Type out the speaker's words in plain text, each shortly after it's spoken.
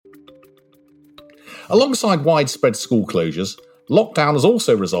Alongside widespread school closures, lockdown has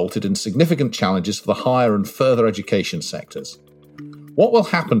also resulted in significant challenges for the higher and further education sectors. What will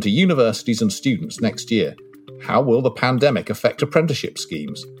happen to universities and students next year? How will the pandemic affect apprenticeship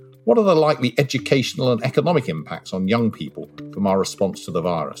schemes? What are the likely educational and economic impacts on young people from our response to the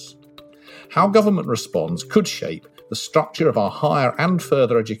virus? How government responds could shape the structure of our higher and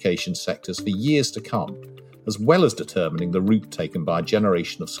further education sectors for years to come, as well as determining the route taken by a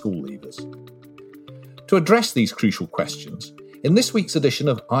generation of school leavers. To address these crucial questions, in this week's edition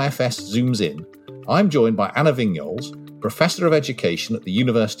of IFS Zooms In, I'm joined by Anna Vignoles, Professor of Education at the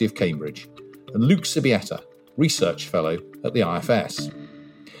University of Cambridge, and Luke Sibieta, Research Fellow at the IFS.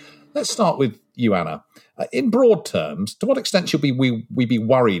 Let's start with you, Anna. In broad terms, to what extent should we be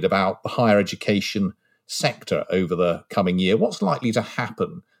worried about the higher education sector over the coming year? What's likely to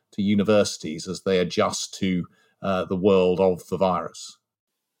happen to universities as they adjust to the world of the virus?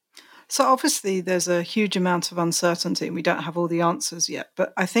 So obviously there's a huge amount of uncertainty and we don't have all the answers yet,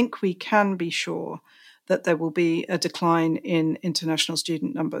 but I think we can be sure that there will be a decline in international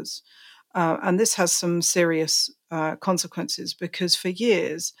student numbers. And this has some serious consequences because for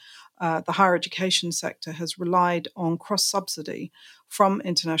years, the higher education sector has relied on cross-subsidy from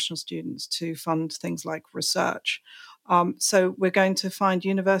international students to fund things like research. So we're going to find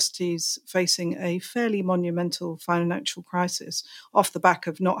universities facing a fairly monumental financial crisis off the back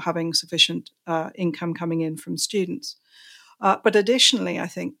of not having sufficient income coming in from students. But additionally, I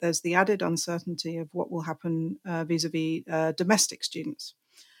think there's the added uncertainty of what will happen vis-a-vis domestic students.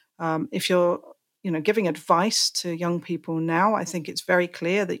 If you're giving advice to young people now, I think it's very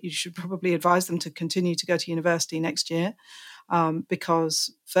clear that you should probably advise them to continue to go to university next year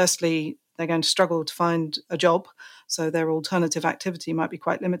because firstly, they're going to struggle to find a job, so their alternative activity might be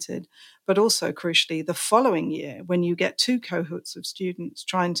quite limited. But also, crucially, the following year, when you get two cohorts of students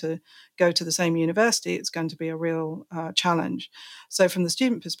trying to go to the same university, it's going to be a real challenge. So from the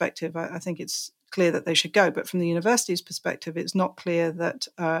student perspective, I think it's clear that they should go. But from the university's perspective, it's not clear that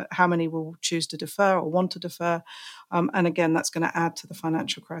how many will choose to defer or want to defer. And again, that's going to add to the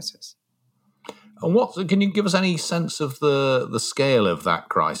financial crisis. And can you give us any sense of the scale of that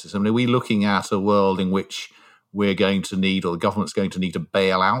crisis? I mean, are we looking at a world in which we're going to need, or the government's going to need to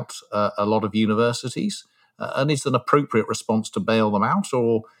bail out a lot of universities? And is there an appropriate response to bail them out?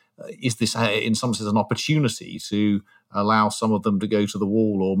 Or is this, in some sense, an opportunity to allow some of them to go to the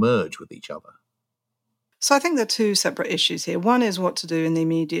wall or merge with each other? So I think there are two separate issues here. One is what to do in the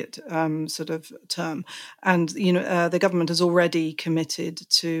immediate sort of term. And, the government has already committed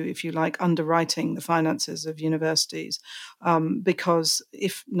to, if you like, underwriting the finances of universities because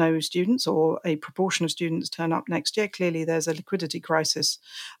if no students or a proportion of students turn up next year, clearly there's a liquidity crisis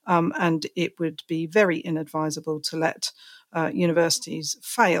and it would be very inadvisable to let universities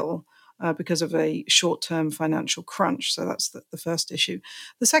fail because of a short-term financial crunch. So that's the first issue.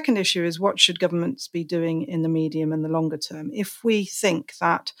 The second issue is what should governments be doing in the medium and the longer term? If we think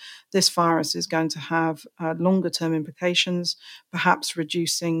that this virus is going to have longer-term implications, perhaps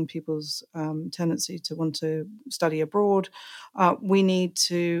reducing people's tendency to want to study abroad, we need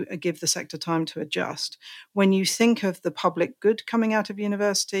to give the sector time to adjust. When you think of the public good coming out of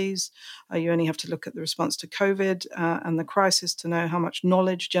universities, you only have to look at the response to COVID and the crisis to know how much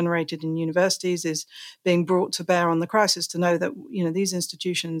knowledge generated in universities is being brought to bear on the crisis, to know that these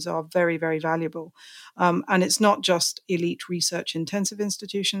institutions are very, very valuable. And it's not just elite research intensive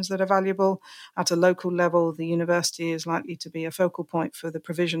institutions that are valuable. At a local level, the university is likely to be a focal point for the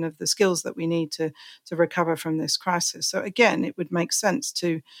provision of the skills that we need to recover from this crisis. So again, it would make sense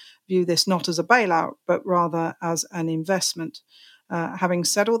to view this not as a bailout, but rather as an investment. Having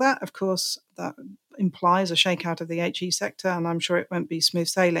said all that, of course, that implies a shakeout of the HE sector, and I'm sure it won't be smooth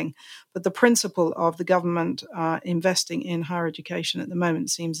sailing. But the principle of the government investing in higher education at the moment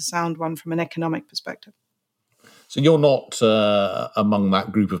seems a sound one from an economic perspective. So you're not among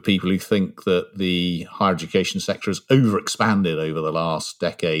that group of people who think that the higher education sector has overexpanded over the last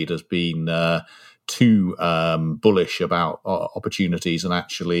decade, has been too bullish about opportunities, and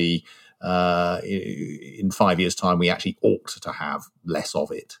actually in 5 years' time we actually ought to have less of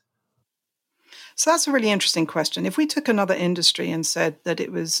it? So that's a really interesting question. If we took another industry and said that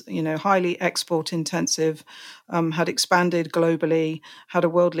it was, highly export intensive, had expanded globally, had a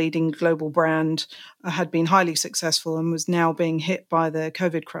world leading global brand, had been highly successful and was now being hit by the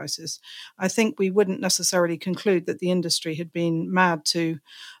COVID crisis, I think we wouldn't necessarily conclude that the industry had been mad to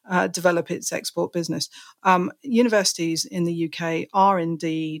develop its export business. Universities in the UK are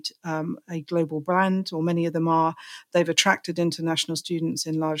indeed a global brand, or many of them are. They've attracted international students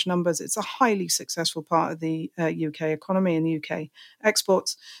in large numbers. It's a highly successful part of the UK economy and the UK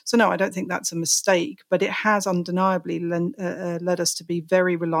exports. So no, I don't think that's a mistake, but it has undeniably led us to be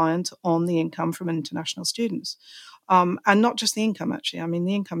very reliant on the income from international students. And not just the income, actually. I mean,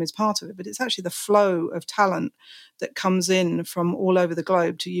 the income is part of it, but it's actually the flow of talent that comes in from all over the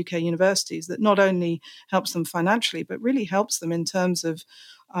globe to UK universities that not only helps them financially, but really helps them in terms of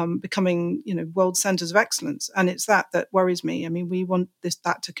becoming, world centres of excellence. And it's that worries me. I mean, we want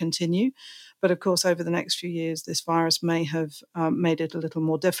that to continue. But of course, over the next few years, this virus may have made it a little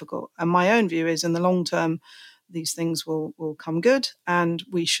more difficult. And my own view is in the long term, these things will come good, and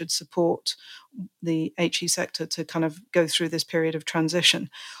we should support the HE sector to kind of go through this period of transition.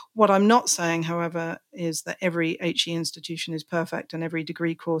 What I'm not saying, however, is that every HE institution is perfect and every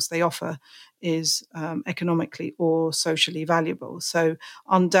degree course they offer is economically or socially valuable. So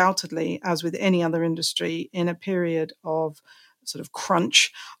undoubtedly, as with any other industry, in a period of sort of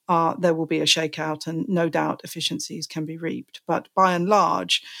crunch, there will be a shakeout, and no doubt efficiencies can be reaped. But by and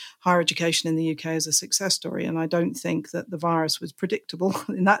large, higher education in the UK is a success story, and I don't think that the virus was predictable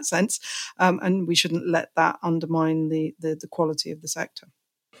in that sense, and we shouldn't let that undermine the quality of the sector.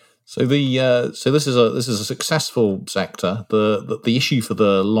 So this is a successful sector. The issue for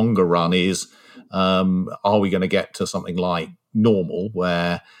the longer run is, are we going to get to something like normal,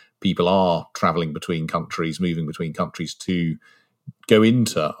 where people are travelling between countries, moving between countries to go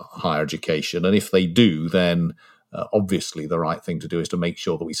into higher education? And if they do, then obviously the right thing to do is to make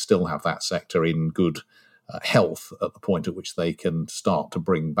sure that we still have that sector in good health at the point at which they can start to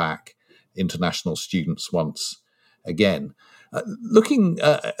bring back international students once again. Looking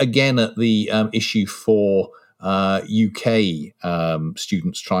again at the issue for UK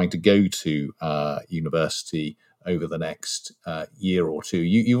students trying to go to university over the next year or two,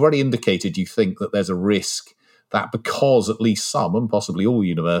 you've already indicated you think that there's a risk that because at least some, and possibly all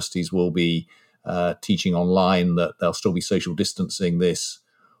universities, will be teaching online, that there'll still be social distancing this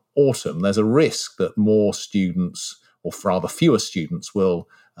autumn. There's a risk that more students, or rather fewer students, will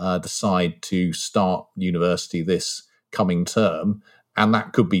decide to start university this coming term, and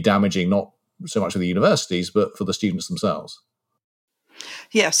that could be damaging not so much for the universities but for the students themselves.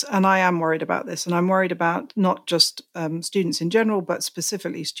 Yes, and I am worried about this, and I'm worried about not just students in general, but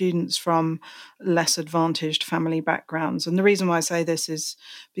specifically students from less advantaged family backgrounds. And the reason why I say this is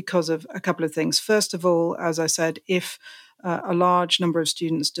because of a couple of things. First of all, as I said, if a large number of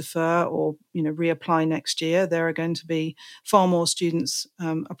students defer or reapply next year, there are going to be far more students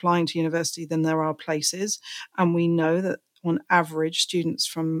applying to university than there are places, and we know that on average, students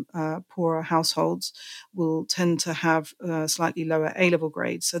from poorer households will tend to have slightly lower A-level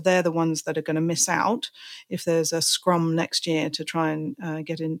grades. So they're the ones that are going to miss out if there's a scrum next year to try and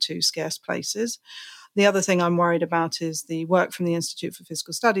get into scarce places. The other thing I'm worried about is the work from the Institute for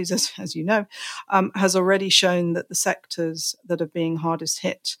Fiscal Studies, as you know, has already shown that the sectors that are being hardest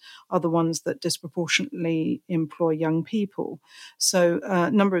hit are the ones that disproportionately employ young people. So a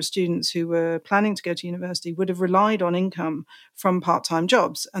number of students who were planning to go to university would have relied on income from part-time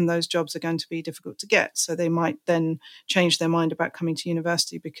jobs, and those jobs are going to be difficult to get. So they might then change their mind about coming to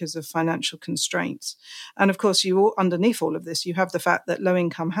university because of financial constraints. And of course, underneath all of this, you have the fact that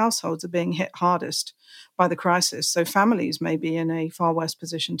low-income households are being hit hardest by the crisis. So families may be in a far worse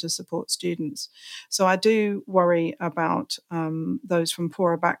position to support students. So I do worry about those from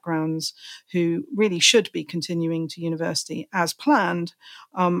poorer backgrounds who really should be continuing to university as planned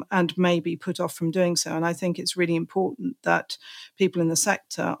and may be put off from doing so. And I think it's really important that people in the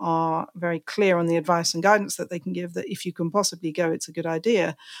sector are very clear on the advice and guidance that they can give, that if you can possibly go, it's a good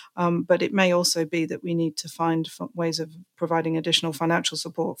idea. But it may also be that we need to find ways of providing additional financial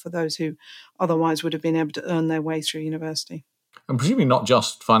support for those who otherwise would have been able to earn their way through university. And presumably not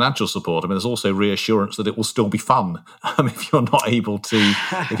just financial support. I mean, there's also reassurance that it will still be fun if you're not able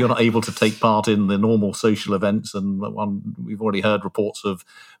to take part in the normal social events. And we've already heard reports of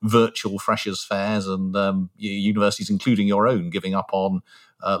virtual freshers' fairs and universities, including your own, giving up on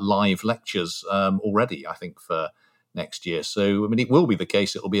live lectures already, I think, for next year. So, I mean, it will be the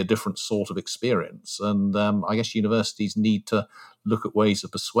case. It will be a different sort of experience. And I guess universities need to look at ways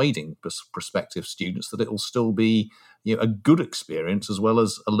of persuading prospective students that it will still be a good experience as well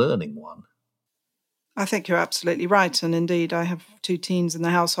as a learning one. I think you're absolutely right. And indeed, I have two teens in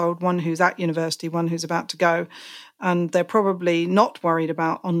the household, one who's at university, one who's about to go. And they're probably not worried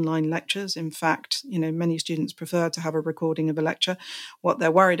about online lectures. In fact, many students prefer to have a recording of a lecture. What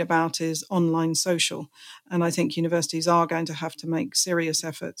they're worried about is online social. And I think universities are going to have to make serious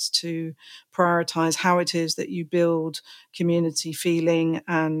efforts to prioritize how it is that you build community feeling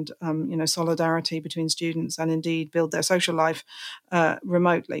and solidarity between students, and indeed build their social life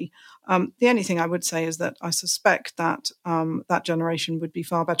remotely. The only thing I would say is that I suspect that that generation would be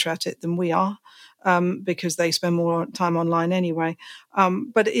far better at it than we are, because they spend more time online anyway.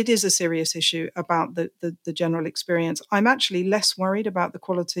 But it is a serious issue about the general experience. I'm actually less worried about the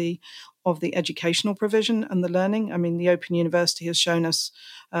quality of the educational provision and the learning. I mean, the Open University has shown us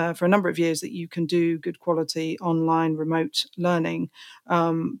for a number of years that you can do good quality online remote learning.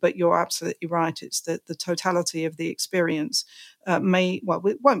 But you're absolutely right. It's that the totality of the experience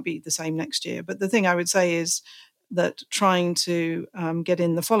it won't be the same next year. But the thing I would say is that trying to get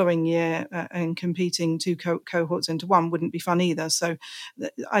in the following year and competing two cohorts into one wouldn't be fun either. So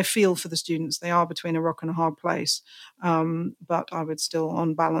I feel for the students. They are between a rock and a hard place. But I would still,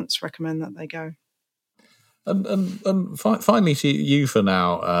 on balance, recommend that they go. And finally, to you for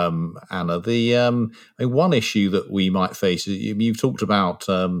now, Anna. One issue that we might face is you've talked about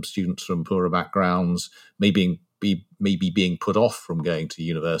students from poorer backgrounds maybe being put off from going to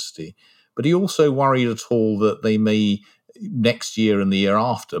university. But are you also worried at all that they may next year and the year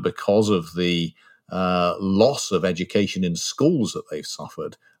after, because of the loss of education in schools that they've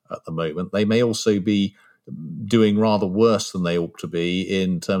suffered at the moment, they may also be doing rather worse than they ought to be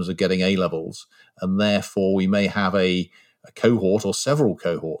in terms of getting A-levels, and therefore we may have a cohort or several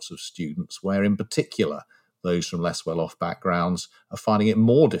cohorts of students where, in particular, those from less well-off backgrounds are finding it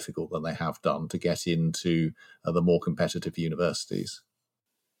more difficult than they have done to get into the more competitive universities.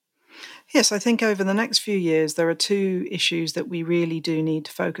 Yes, I think over the next few years, there are two issues that we really do need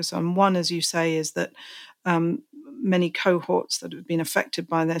to focus on. One, as you say, is that many cohorts that have been affected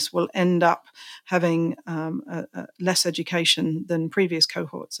by this will end up having less education than previous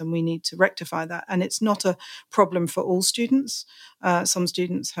cohorts, and we need to rectify that. And it's not a problem for all students. Some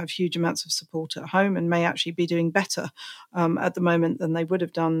students have huge amounts of support at home and may actually be doing better at the moment than they would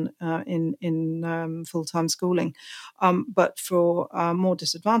have done in full-time schooling. But for more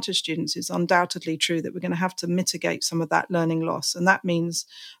disadvantaged students, it's undoubtedly true that we're going to have to mitigate some of that learning loss. And that means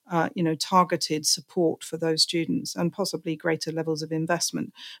targeted support for those students and possibly greater levels of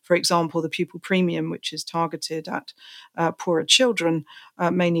investment. For example, the pupil premium, which is targeted at poorer children,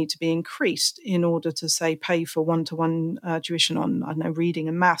 may need to be increased in order to, say, pay for one-to-one tuition on, reading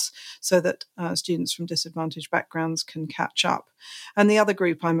and maths, so that students from disadvantaged backgrounds can catch up. And the other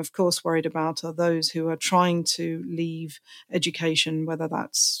group I'm, of course, worried about are those who are trying to leave education, whether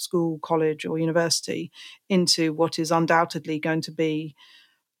that's school, college, or university, into what is undoubtedly going to be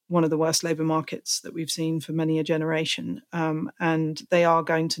one of the worst labour markets that we've seen for many a generation. And they are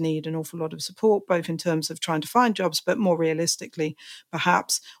going to need an awful lot of support, both in terms of trying to find jobs, but more realistically,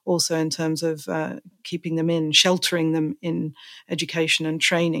 perhaps also in terms of keeping them in, sheltering them in education and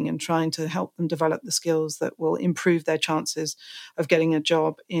training, and trying to help them develop the skills that will improve their chances of getting a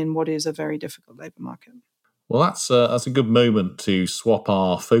job in what is a very difficult labour market. Well, that's a good moment to swap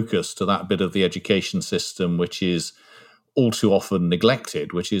our focus to that bit of the education system which is all too often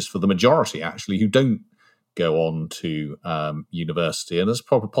neglected, which is for the majority, actually, who don't go on to university, and has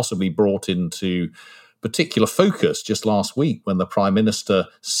possibly brought into particular focus just last week when the Prime Minister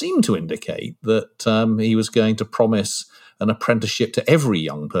seemed to indicate that he was going to promise an apprenticeship to every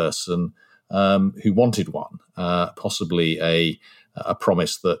young person who wanted one, possibly a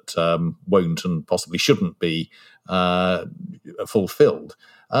promise that won't and possibly shouldn't be fulfilled.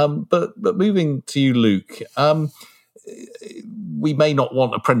 But moving to you, Luke, we may not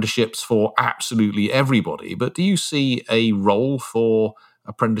want apprenticeships for absolutely everybody, but do you see a role for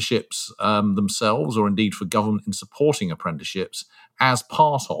apprenticeships themselves, or indeed for government in supporting apprenticeships as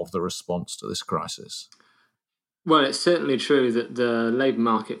part of the response to this crisis? Well, it's certainly true that the labour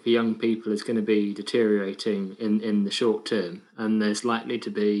market for young people is going to be deteriorating in the short term, and there's likely to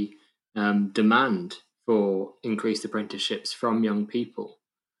be demand for increased apprenticeships from young people.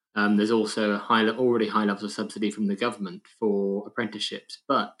 There's also already high levels of subsidy from the government for apprenticeships,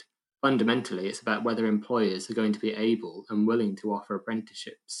 but fundamentally it's about whether employers are going to be able and willing to offer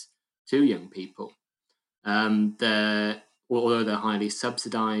apprenticeships to young people. Although they're highly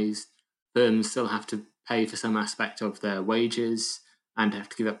subsidised, firms still have to pay for some aspect of their wages and have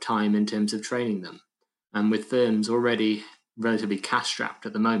to give up time in terms of training them. And with firms already relatively cash-strapped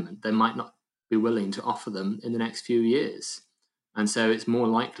at the moment, they might not be willing to offer them in the next few years. And so it's more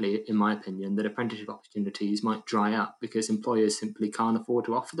likely, in my opinion, that apprenticeship opportunities might dry up because employers simply can't afford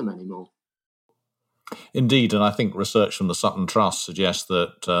to offer them anymore. Indeed, and I think research from the Sutton Trust suggests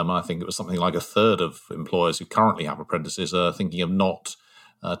that I think it was something like a third of employers who currently have apprentices are thinking of not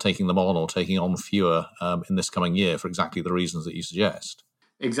taking them on or taking on fewer in this coming year for exactly the reasons that you suggest.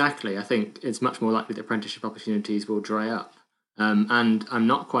 Exactly. I think it's much more likely that apprenticeship opportunities will dry up. And I'm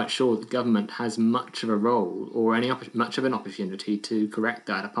not quite sure the government has much of a role or much of an opportunity to correct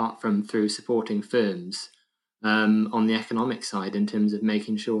that, apart from through supporting firms on the economic side in terms of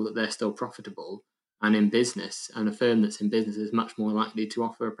making sure that they're still profitable and in business. And a firm that's in business is much more likely to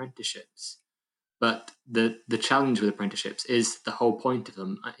offer apprenticeships. But the challenge with apprenticeships is the whole point of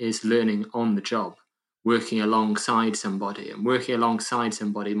them is learning on the job, working alongside somebody. And working alongside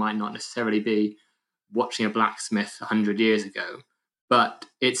somebody might not necessarily be watching a blacksmith 100 years ago, but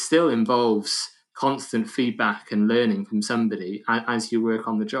it still involves constant feedback and learning from somebody as you work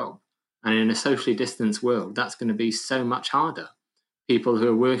on the job. And in a socially distanced world, that's going to be so much harder. People who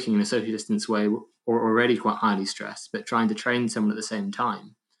are working in a socially distanced way are already quite highly stressed, but trying to train someone at the same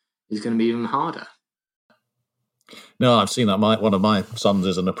time is going to be even harder. No, I've seen that. One of my sons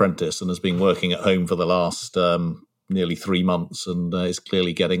is an apprentice and has been working at home for the last nearly 3 months, and is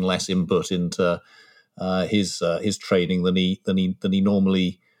clearly getting less input into his training than he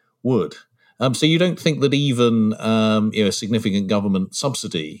normally would. So you don't think that even significant government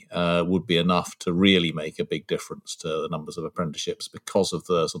subsidy would be enough to really make a big difference to the numbers of apprenticeships because of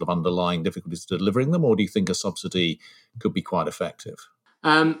the sort of underlying difficulties to delivering them, or do you think a subsidy could be quite effective?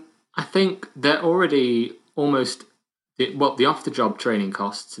 I think they're already almost the off-the-job training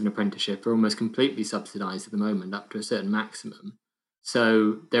costs in apprenticeship are almost completely subsidised at the moment, up to a certain maximum.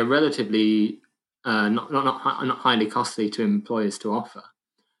 So they're relatively not highly costly to employers to offer.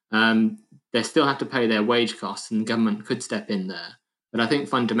 They still have to pay their wage costs, and the government could step in there. But I think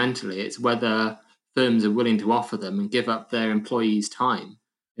fundamentally, it's whether firms are willing to offer them and give up their employees' time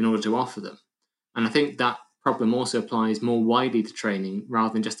in order to offer them. And I think that problem also applies more widely to training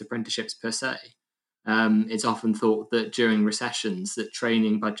rather than just apprenticeships per se. It's often thought that during recessions that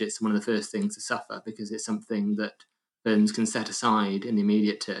training budgets are one of the first things to suffer because it's something that firms can set aside in the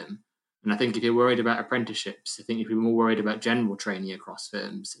immediate term. And I think if you're worried about apprenticeships, I think you'd be more worried about general training across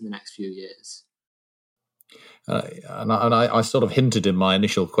firms in the next few years. And I sort of hinted in my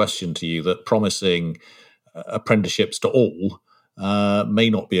initial question to you that promising apprenticeships to all may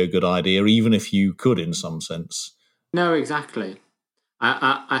not be a good idea, even if you could in some sense. No, exactly.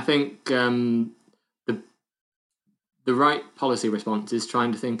 I think the right policy response is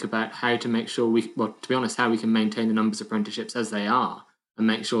trying to think about how to make sure to be honest, how we can maintain the numbers of apprenticeships as they are and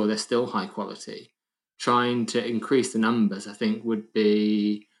make sure they're still high quality. Trying to increase the numbers, I think, would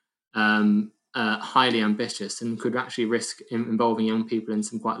be highly ambitious and could actually risk involving young people in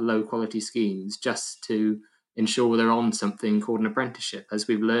some quite low quality schemes just to ensure they're on something called an apprenticeship, as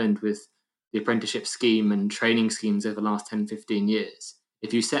we've learned with the apprenticeship scheme and training schemes over the last 10, 15 years.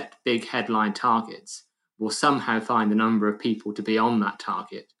 If you set big headline targets, we'll somehow find the number of people to be on that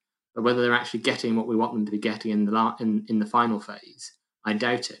target. But whether they're actually getting what we want them to be getting in the final phase, I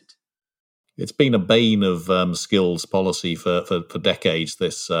doubt it. It's been a bane of skills policy for decades,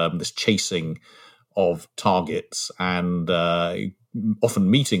 this chasing of targets and often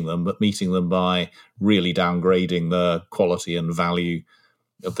meeting them, but meeting them by really downgrading the quality and value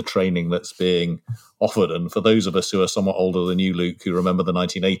of the training that's being offered. And for those of us who are somewhat older than you, Luke, who remember the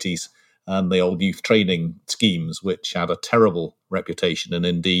 1980s and the old youth training schemes, which had a terrible reputation and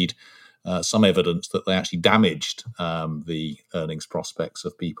indeed some evidence that they actually damaged the earnings prospects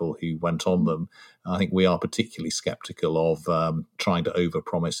of people who went on them, I think we are particularly sceptical of trying to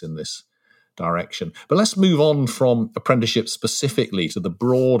overpromise in this direction. But let's move on from apprenticeships specifically to the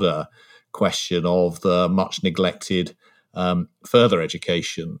broader question of the much neglected further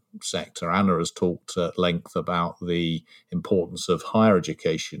education sector. Anna has talked at length about the importance of higher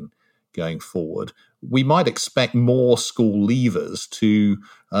education going forward. We might expect more school leavers to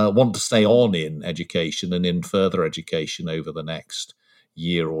want to stay on in education and in further education over the next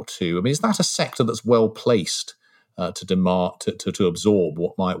year or two. I mean, is that a sector that's well placed to absorb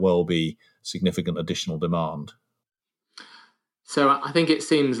what might well be significant additional demand? So I think it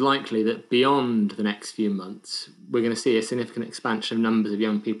seems likely that beyond the next few months, we're going to see a significant expansion of numbers of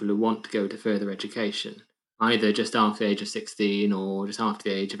young people who want to go to further education, either just after the age of 16 or just after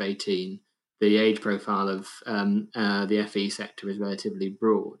the age of 18. The age profile of the FE sector is relatively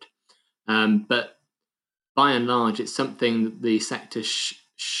broad. But by and large, it's something that the sector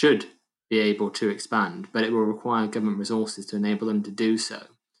should be able to expand, but it will require government resources to enable them to do so.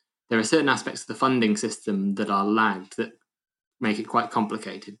 There are certain aspects of the funding system that are lagged that make it quite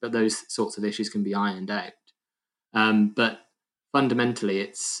complicated, but those sorts of issues can be ironed out. But fundamentally,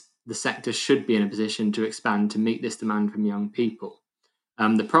 it's the sector should be in a position to expand to meet this demand from young people.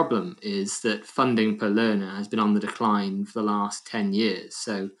 The problem is that funding per learner has been on the decline for the last 10 years.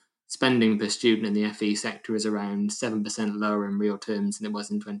 So spending per student in the FE sector is around 7% lower in real terms than it was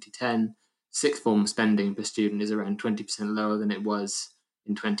in 2010. Sixth form spending per student is around 20% lower than it was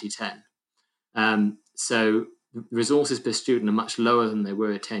in 2010. So resources per student are much lower than they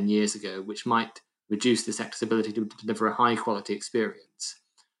were 10 years ago, which might reduce the sector's ability to deliver a high quality experience.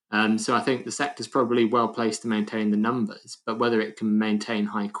 So I think the sector's probably well placed to maintain the numbers, but whether it can maintain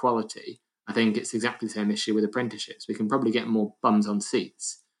high quality, I think it's exactly the same issue with apprenticeships. We can probably get more bums on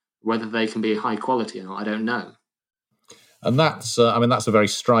seats. Whether they can be high quality or not, I don't know. And that's a very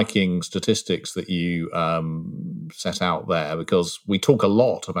striking statistics that you set out there, because we talk a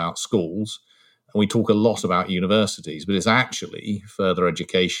lot about schools and we talk a lot about universities, but it's actually further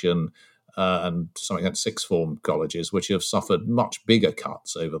education and to some extent sixth form colleges which have suffered much bigger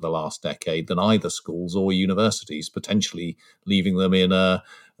cuts over the last decade than either schools or universities, potentially leaving them in a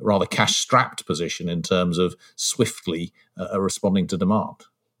rather cash-strapped position in terms of swiftly responding to demand.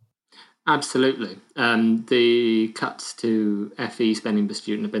 Absolutely. The cuts to FE spending per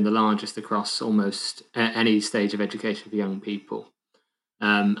student have been the largest across almost any stage of education for young people.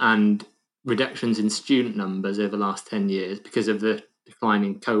 And reductions in student numbers over the last 10 years, because of the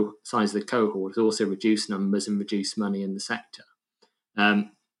declining size of the cohort, has also reduced numbers and reduced money in the sector.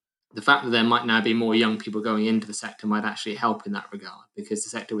 The fact that there might now be more young people going into the sector might actually help in that regard, because the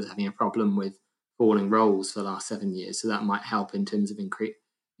sector was having a problem with falling roles for the last 7 years. So that might help in terms of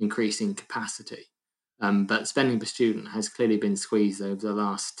increasing capacity. But spending per student has clearly been squeezed over the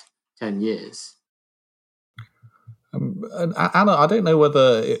last 10 years. And Anna, I don't know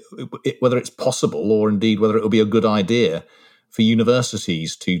whether it's possible, or indeed whether it will be a good idea for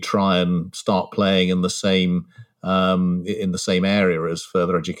universities to try and start playing in the same area as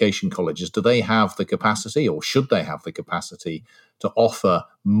further education colleges. Do they have the capacity, or should they have the capacity, to offer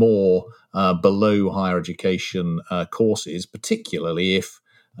more below higher education courses, particularly if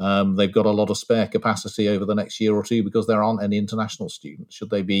they've got a lot of spare capacity over the next year or two because there aren't any international students? Should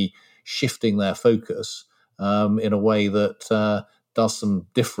they be shifting their focus in a way that does some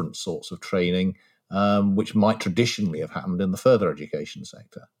different sorts of training, which might traditionally have happened in the further education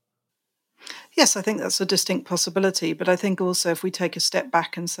sector? Yes, I think that's a distinct possibility. But I think also if we take a step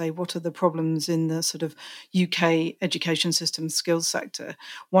back and say, what are the problems in the sort of UK education system skills sector?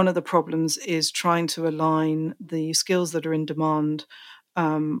 One of the problems is trying to align the skills that are in demand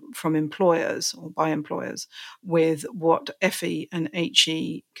from employers or by employers with what FE and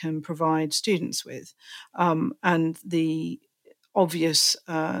HE can provide students with. And the obvious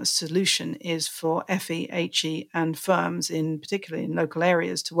solution is for FE, HE and firms, particularly in local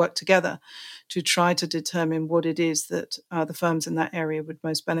areas, to work together to try to determine what it is that the firms in that area would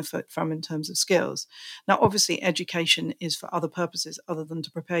most benefit from in terms of skills. Now, obviously, education is for other purposes other than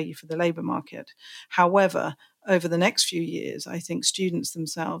to prepare you for the labour market. However, over the next few years, I think students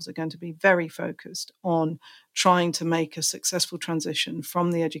themselves are going to be very focused on trying to make a successful transition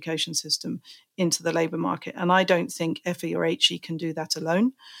from the education system into the labour market. And I don't think FE or HE can do that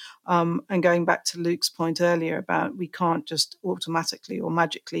alone. And going back to Luke's point earlier about we can't just automatically or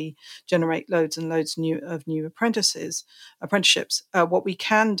magically generate loads and loads of new apprenticeships. What we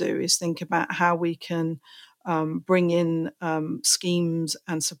can do is think about how we can bring in schemes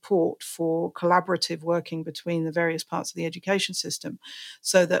and support for collaborative working between the various parts of the education system,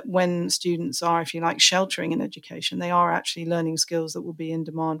 so that when students are, if you like, sheltering in education, they are actually learning skills that will be in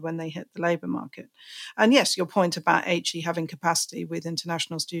demand when they hit the labour market. And yes, your point about HE having capacity with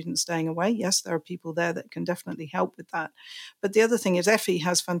international students staying away, yes, there are people there that can definitely help with that. But the other thing is FE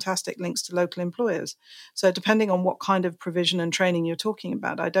has fantastic links to local employers. So depending on what kind of provision and training you're talking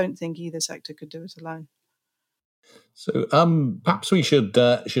about, I don't think either sector could do it alone. So perhaps we should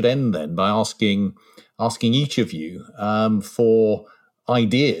end then by asking each of you for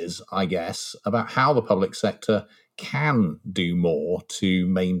ideas, I guess, about how the public sector can do more to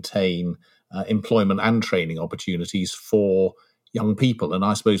maintain employment and training opportunities for young people, and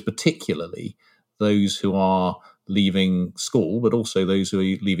I suppose particularly those who are leaving school, but also those who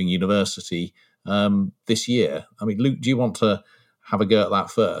are leaving university this year. I mean, Luke, do you want to have a go at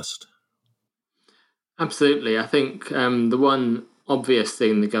that first? Absolutely. I think the one obvious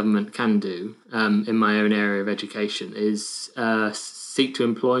thing the government can do in my own area of education is seek to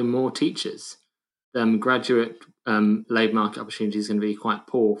employ more teachers. Graduate labour market opportunities are going to be quite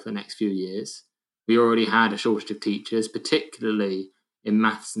poor for the next few years. We already had a shortage of teachers, particularly in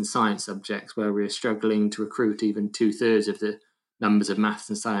maths and science subjects, where we are struggling to recruit even 2/3 of the numbers of maths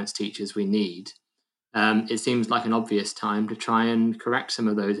and science teachers we need. it seems like an obvious time to try and correct some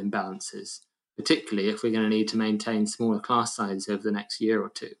of those imbalances, particularly if we're going to need to maintain smaller class sizes over the next year or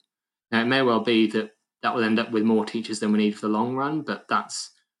two. Now, it may well be that will end up with more teachers than we need for the long run, but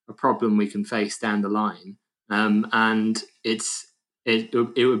that's a problem we can face down the line. And it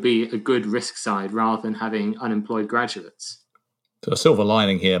would be a good risk side rather than having unemployed graduates. So a silver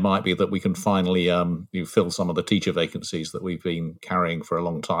lining here might be that we can finally fill some of the teacher vacancies that we've been carrying for a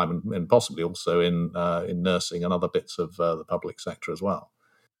long time, and possibly also in nursing and other bits of the public sector as well.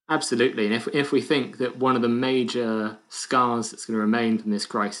 Absolutely. And if we think that one of the major scars that's going to remain from this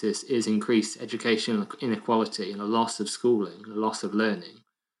crisis is increased educational inequality and a loss of schooling, a loss of learning,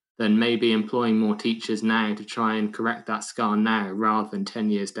 then maybe employing more teachers now to try and correct that scar now rather than 10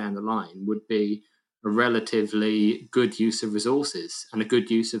 years down the line would be a relatively good use of resources and a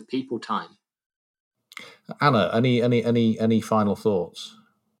good use of people time. Anna, any final thoughts?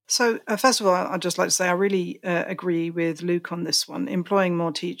 So, first of all, I'd just like to say I really agree with Luke on this one. Employing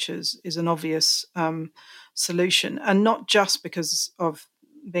more teachers is an obvious solution, and not just because of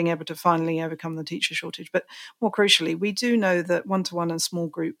being able to finally overcome the teacher shortage, but more crucially, we do know that one-to-one and small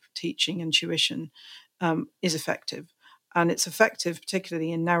group teaching and tuition is effective. And it's effective,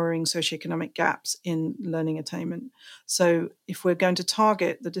 particularly in narrowing socioeconomic gaps in learning attainment. So if we're going to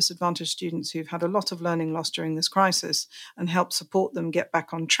target the disadvantaged students who've had a lot of learning loss during this crisis and help support them get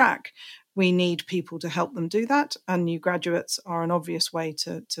back on track, we need people to help them do that. And new graduates are an obvious way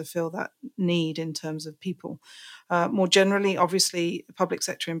to fill that need in terms of people. More generally, obviously, public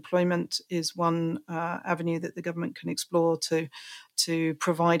sector employment is one avenue that the government can explore to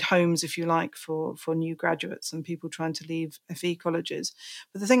provide homes, if you like, for new graduates and people trying to leave FE colleges.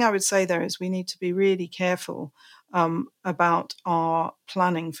 But the thing I would say there is we need to be really careful about our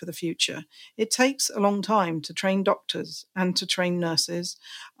planning for the future. It takes a long time to train doctors and to train nurses.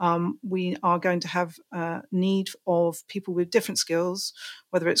 We are going to have a need of people with different skills,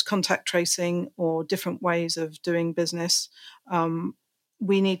 whether it's contact tracing or different ways of doing business.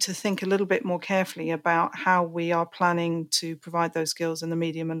 We need to think a little bit more carefully about how we are planning to provide those skills in the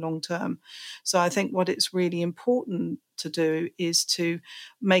medium and long term. So I think what it's really important to do is to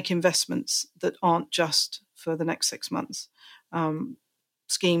make investments that aren't just for the next 6 months.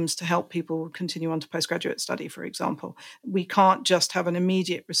 Schemes to help people continue on to postgraduate study, for example. We can't just have an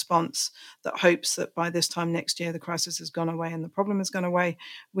immediate response that hopes that by this time next year the crisis has gone away and the problem has gone away.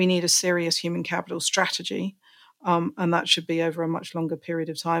 We need a serious human capital strategy. And that should be over a much longer period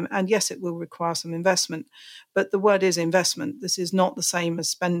of time. And yes, it will require some investment, but the word is investment. This is not the same as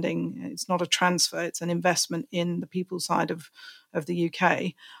spending. It's not a transfer. It's an investment in the people side of the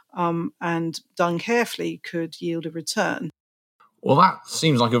UK, and done carefully could yield a return. Well, that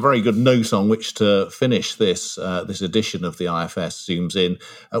seems like a very good note on which to finish this edition of the IFS Zooms In.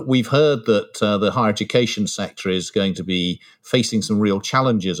 We've heard that the higher education sector is going to be facing some real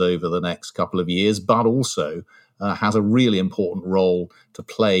challenges over the next couple of years, but also has a really important role to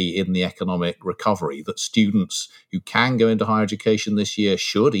play in the economic recovery, that students who can go into higher education this year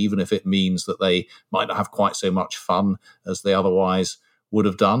should, even if it means that they might not have quite so much fun as they otherwise would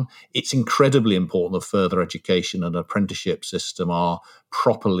have done. It's incredibly important that further education and apprenticeship system are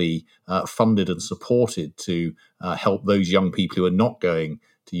properly funded and supported to help those young people who are not going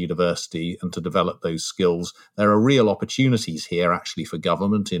to university and to develop those skills. There are real opportunities here actually for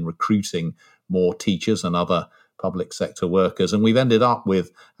government in recruiting more teachers and other public sector workers. And we've ended up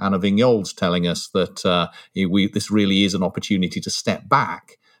with Anna Vignoles telling us that this really is an opportunity to step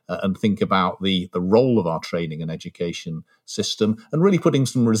back and think about the role of our training and education system and really putting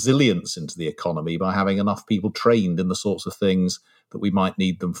some resilience into the economy by having enough people trained in the sorts of things that we might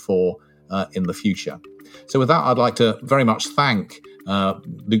need them for in the future. So with that, I'd like to very much thank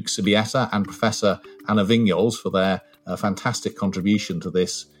Luke Subieta and Professor Anna Vignoles for their fantastic contribution to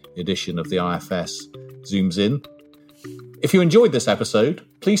this edition of the IFS Zooms In. If you enjoyed this episode,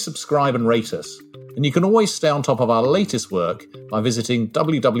 please subscribe and rate us. And you can always stay on top of our latest work by visiting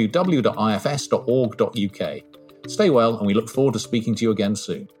www.ifs.org.uk. Stay well, and we look forward to speaking to you again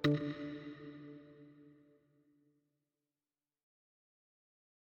soon.